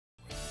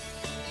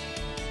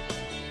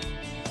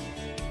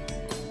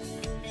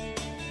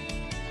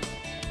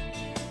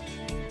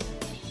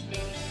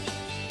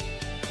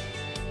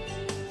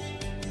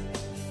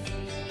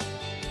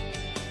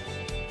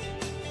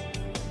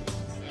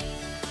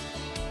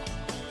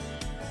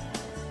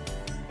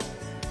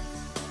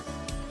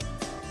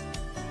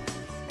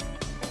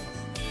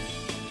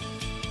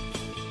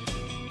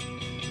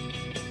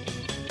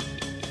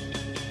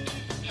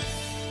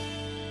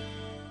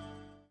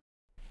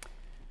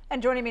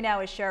And joining me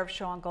now is Sheriff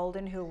Shaun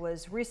Golden, who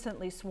was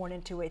recently sworn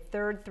into a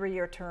third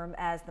three-year term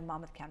as the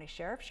Monmouth County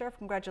Sheriff. Sheriff,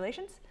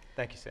 congratulations.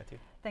 Thank you, Cynthia.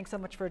 Thanks so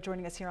much for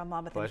joining us here on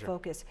Monmouth in Pleasure.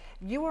 Focus.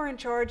 You are in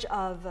charge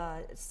of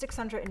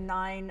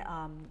 609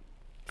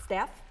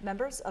 staff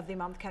members of the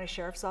Monmouth County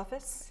Sheriff's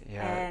Office,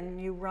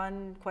 and you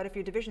run quite a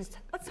few divisions.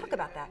 Let's talk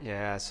about that.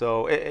 Yeah,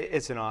 so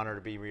it's an honor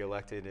to be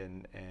reelected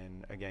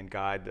and again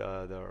guide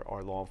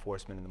our law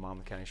enforcement in the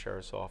Monmouth County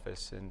Sheriff's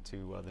Office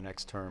into the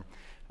next term.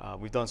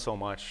 We've done so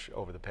much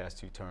over the past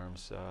 2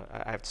 terms.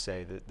 I have to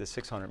say that the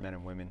 600 men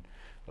and women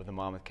of the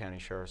Monmouth County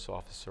Sheriff's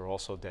Office are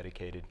also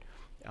dedicated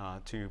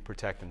to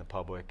protecting the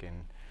public,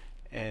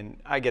 and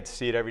I get to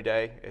see it every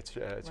day. It's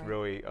right.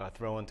 Really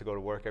thrilling to go to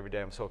work every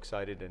day. I'm so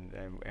excited,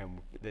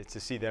 and to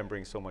see them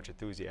bring so much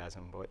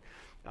enthusiasm. But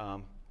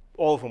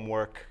all of them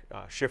work,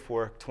 shift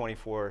work,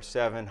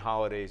 24/7,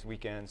 holidays,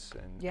 weekends,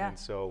 and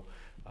so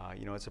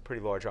you know, it's a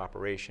pretty large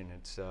operation.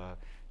 It's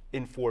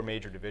in 4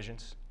 major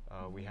divisions.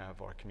 We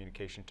have our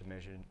communication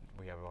division,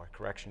 we have our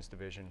corrections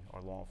division,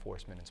 our law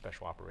enforcement, and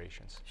special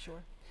operations.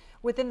 Sure.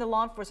 Within the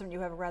law enforcement,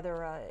 you have a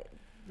rather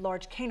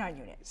large canine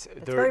unit.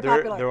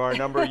 There are a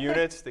number of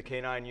units. The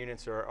canine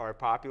units are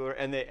popular,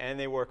 and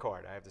they work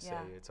hard, I have to say.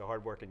 It's a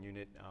hard-working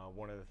unit.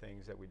 One of the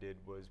things that we did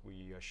was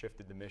we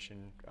shifted the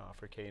mission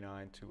for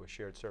canine to a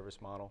shared service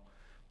model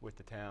with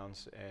the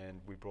towns, and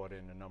we brought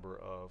in a number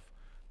of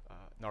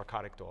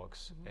narcotic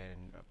dogs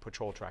and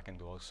patrol tracking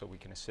dogs so we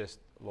can assist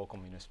local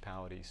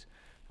municipalities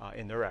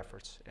in their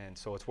efforts, and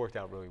so it's worked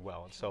out really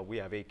well. And so we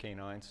have 8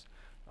 canines.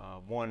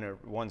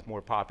 One's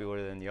more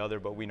popular than the other,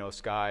 but we know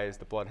Sky is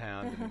the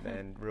bloodhound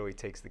and really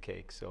takes the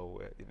cake.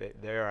 So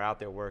they are out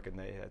there working.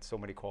 They had so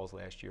many calls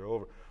last year,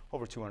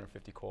 over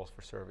 250 calls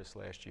for service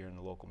last year in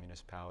the local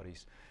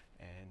municipalities,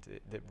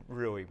 and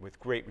really with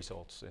great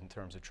results in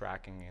terms of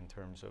tracking, in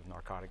terms of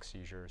narcotic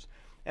seizures,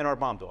 and our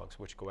bomb dogs,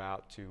 which go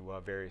out to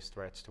various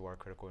threats to our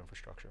critical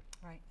infrastructure.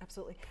 Right,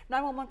 absolutely.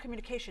 911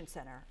 Communication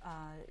Center,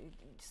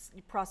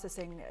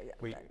 processing.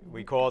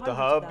 We call it the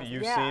hub.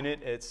 You've seen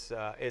it. It's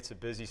a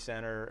busy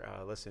center.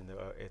 Listen,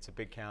 it's a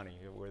big county.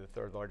 We're the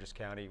 3rd largest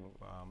county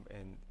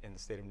in the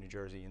state of New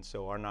Jersey, and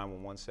so our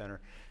 911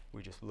 center,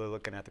 we just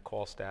looking at the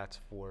call stats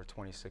for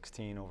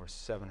 2016, over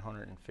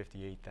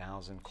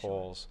 758,000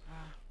 calls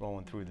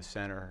rolling through the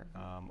center.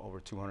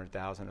 Over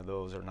 200,000 of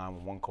those are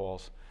 911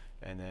 calls.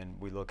 And then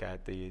we look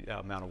at the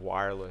amount of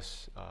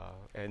wireless,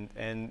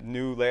 and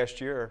new last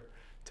year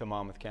to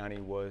Monmouth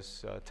County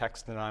was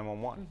text to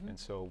 911. And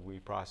so we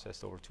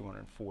processed over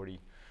 240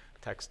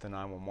 text to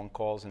 911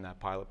 calls in that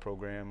pilot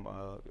program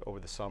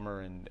over the summer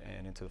and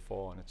into the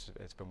fall, and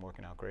it's been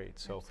working out great.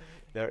 So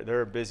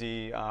they're a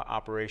busy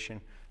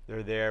operation.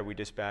 They're there. We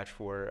dispatch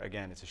for,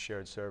 again, it's a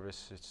shared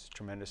service. It's a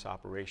tremendous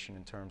operation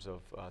in terms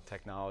of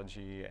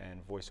technology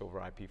and voice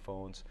over IP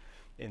phones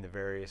in the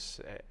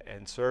various,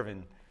 and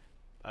serving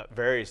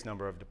various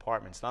number of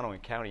departments, not only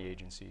county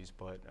agencies,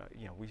 but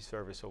you know, we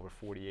service over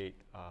 48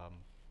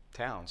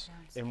 towns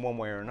in one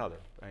way or another,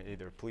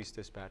 either police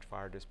dispatch,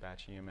 fire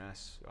dispatch,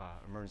 EMS,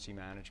 emergency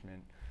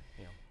management.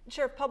 You know.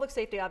 Sheriff, public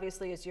safety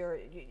obviously is your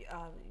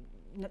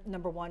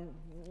number one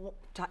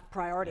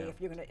priority if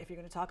you're going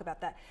to talk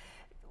about that.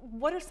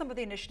 What are some of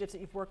the initiatives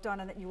that you've worked on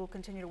and that you will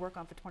continue to work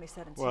on for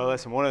 2017? Well,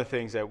 listen, one of the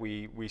things that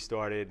we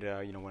started,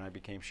 you know, when I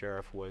became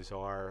sheriff was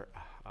our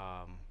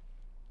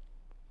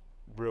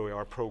really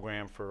our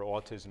program for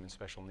autism and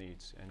special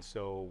needs. And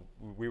so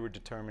we were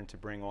determined to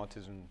bring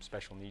autism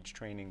special needs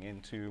training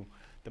into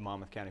the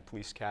Monmouth County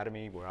Police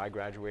Academy, where I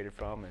graduated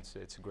from. It's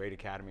a great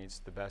academy. It's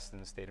the best in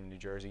the state of New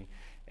Jersey.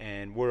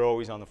 And we're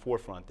always on the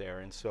forefront there.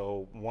 And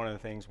so one of the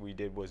things we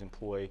did was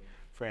employ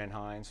Fran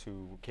Hines,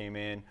 who came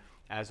in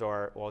as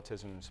our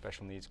autism and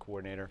special needs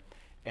coordinator,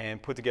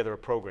 and put together a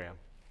program,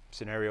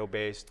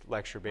 scenario-based,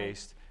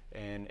 lecture-based,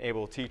 and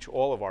able to teach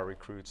all of our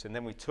recruits. And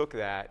then we took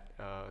that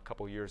a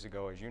couple years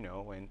ago, as you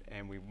know,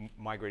 and we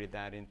migrated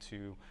that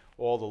into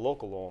all the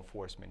local law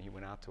enforcement. He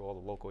went out to all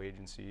the local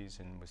agencies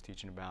and was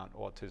teaching about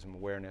autism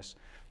awareness,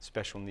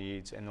 special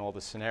needs, and all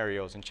the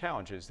scenarios and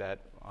challenges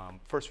that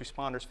first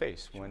responders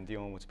face when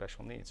dealing with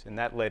special needs. And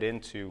that led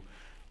into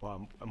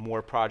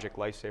more Project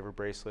Lifesaver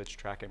bracelets,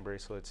 track-in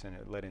bracelets, and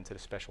it led into the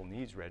Special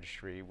Needs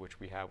Registry, which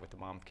we have with the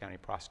Monmouth County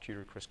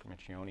Prosecutor, Chris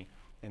Comiccioni,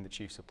 and the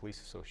Chiefs of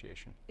Police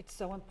Association. It's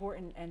so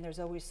important, and there's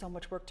always so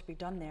much work to be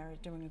done there.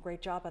 You're doing a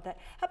great job at that.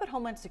 How about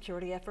Homeland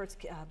Security efforts,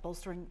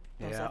 bolstering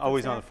those efforts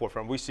always there? On the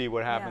forefront. We see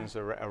what happens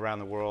around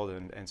the world,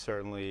 and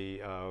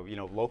certainly, you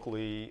know,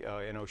 locally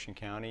in Ocean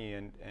County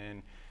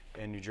and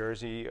New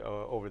Jersey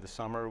over the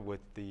summer with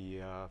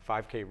the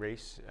 5K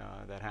race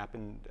that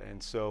happened.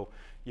 And so,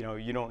 you know,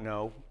 you don't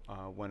know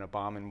when a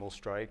bombing will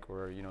strike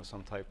or, you know,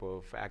 some type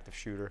of active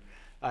shooter.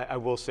 I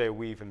will say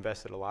we've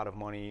invested a lot of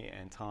money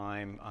and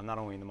time, not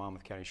only in the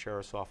Monmouth County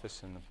Sheriff's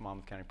Office and the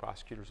Monmouth County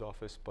Prosecutor's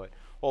Office, but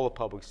all the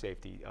public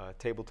safety,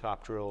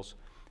 tabletop drills,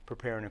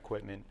 preparing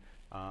equipment.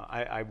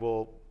 I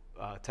will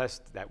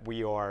attest that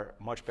we are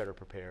much better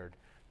prepared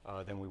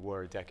than we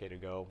were a decade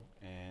ago,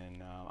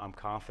 and I'm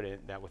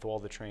confident that with all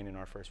the training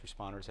our first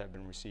responders have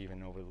been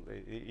receiving over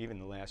even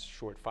the last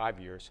short 5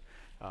 years,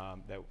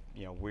 that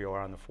we are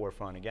on the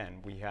forefront.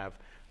 Again, we have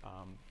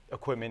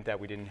equipment that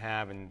we didn't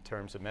have in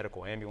terms of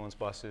medical ambulance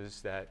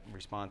buses that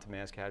respond to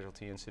mass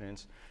casualty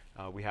incidents.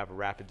 We have a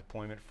rapid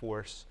deployment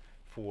force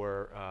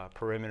for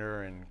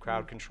perimeter and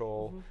crowd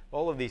control.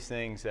 All of these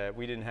things that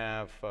we didn't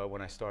have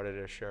when I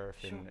started as sheriff,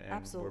 and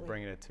we're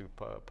bringing it to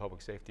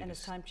public safety. And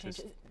as time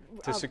changes,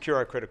 to secure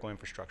our critical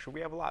infrastructure.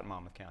 We have a lot in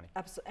Monmouth County.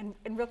 Absolutely.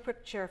 And real quick,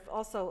 Sheriff,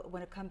 also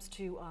when it comes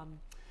to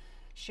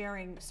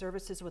sharing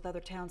services with other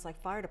towns like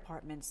fire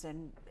departments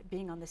and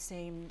being on the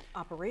same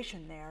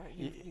operation there,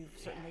 you've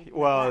certainly...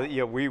 Well,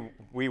 yeah,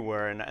 we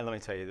were, and let me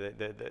tell you,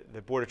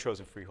 the Board of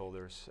Chosen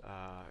Freeholders,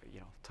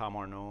 Tom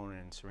Arnone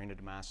and Serena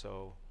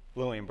DeMasso,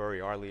 Lillian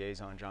Burry, our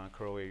liaison, John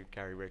Curley,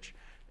 Gary Rich,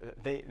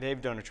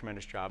 they've done a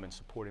tremendous job in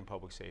supporting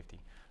public safety.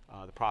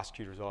 The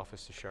prosecutor's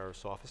office, the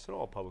sheriff's office, and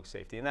all public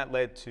safety. And that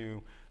led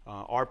to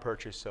our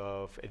purchase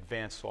of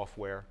advanced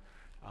software.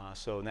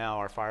 So now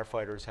our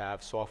firefighters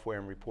have software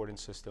and reporting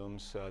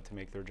systems to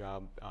make their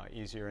job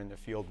easier in the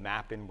field,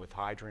 mapping with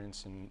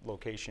hydrants and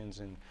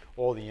locations and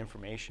all the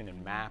information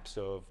and maps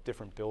of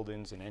different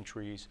buildings and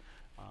entries.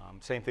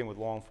 Same thing with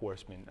law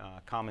enforcement,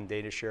 common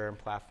data sharing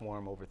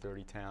platform, over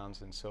 30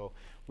 towns. And so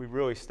we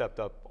really stepped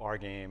up our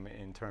game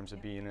in terms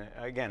of being,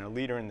 again, a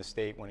leader in the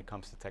state when it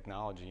comes to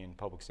technology and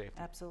public safety.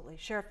 Absolutely.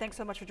 Sheriff, thanks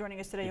so much for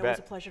joining us today. You Always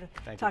bet. a pleasure to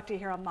Thank talk to you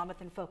here on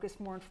Monmouth in Focus.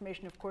 More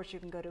information, of course, you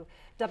can go to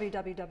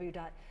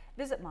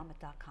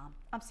www.visitmonmouth.com.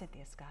 I'm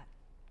Cynthia Scott.